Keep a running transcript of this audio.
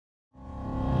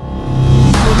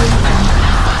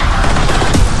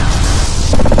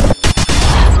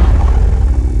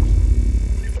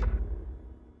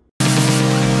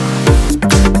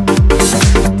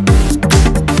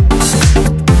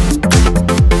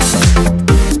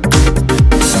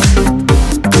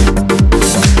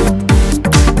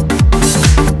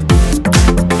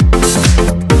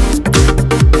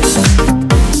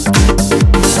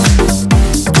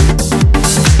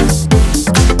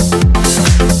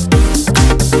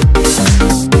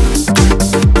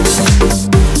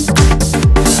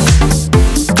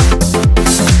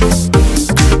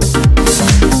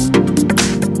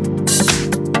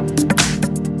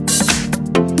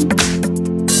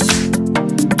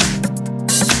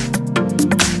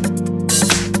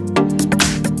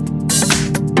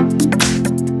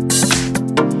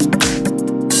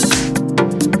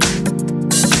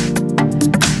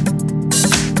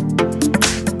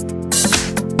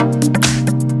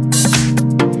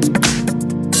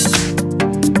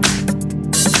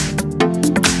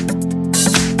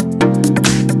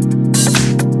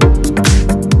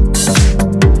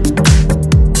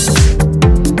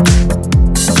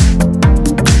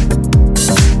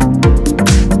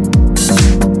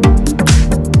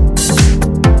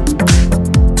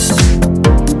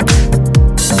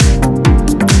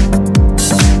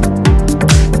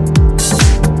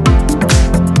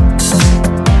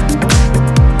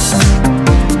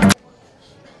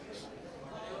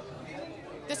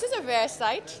rare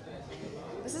sight.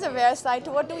 This is a rare sight.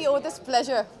 To what do we owe this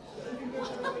pleasure?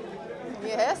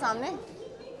 ये है सामने.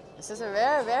 This is a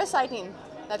rare sighting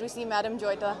that we see Madam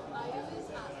Joyta.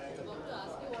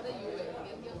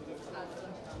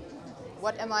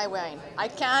 What am I wearing? I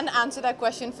can answer that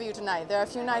question for you tonight. There are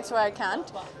a few nights where I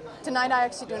can't. Tonight I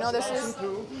actually do know this is...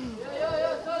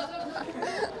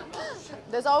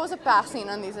 There's always a passing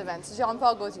on these events.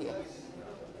 Jean-Paul Gaultier.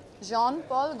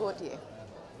 Jean-Paul Gaultier.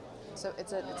 So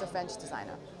it's a French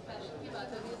designer.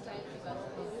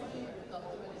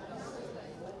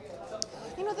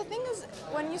 You know, the thing is,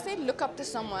 when you say look up to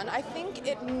someone, I think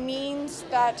it means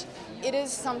that it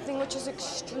is something which is that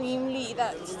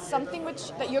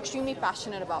you're extremely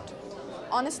passionate about.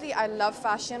 Honestly, I love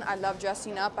fashion, I love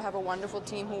dressing up, I have a wonderful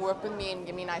team who work with me and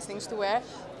give me nice things to wear,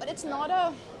 but it's not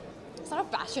a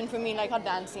passion for me like how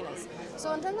dancing is.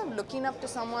 So in terms of looking up to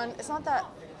someone, it's not that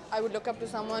I would look up to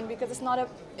someone because I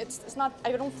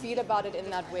don't feel about it in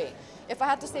that way. If I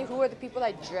had to say who are the people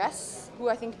who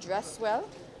I think dress well,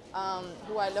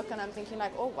 who I look and I'm thinking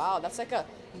like, oh wow, that's like a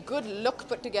good look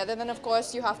put together, then of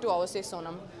course you have to always say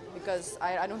Sonam, because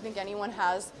I don't think anyone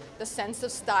has the sense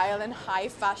of style and high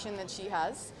fashion that she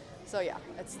has. So yeah,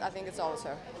 I think it's always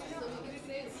her.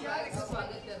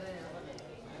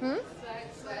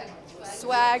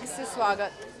 Swag se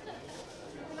swagat.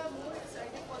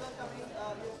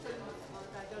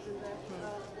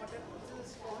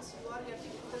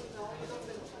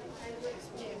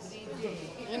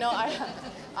 You know,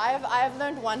 I've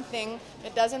learned one thing.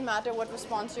 It doesn't matter what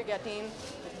response you're getting.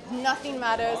 Nothing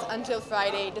matters until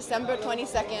Friday, December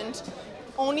 22nd.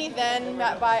 Only then,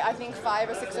 by I think 5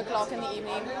 or 6 o'clock in the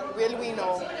evening, will we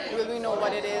know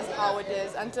what it is, how it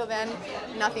is. Until then,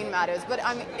 nothing matters. But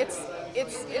I mean, it's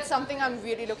something I'm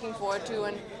really looking forward to,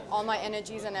 and all my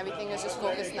energies and everything is just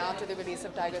focused now to the release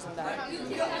of Tigers and That.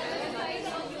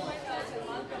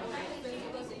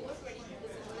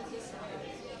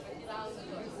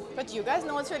 But you guys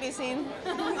know what's releasing.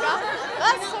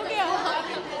 That's okay.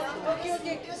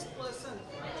 Okay.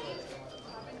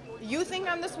 You think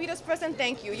I'm the sweetest person?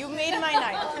 Thank you. You made my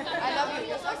night. I love you.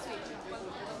 You're so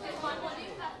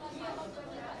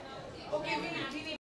sweet.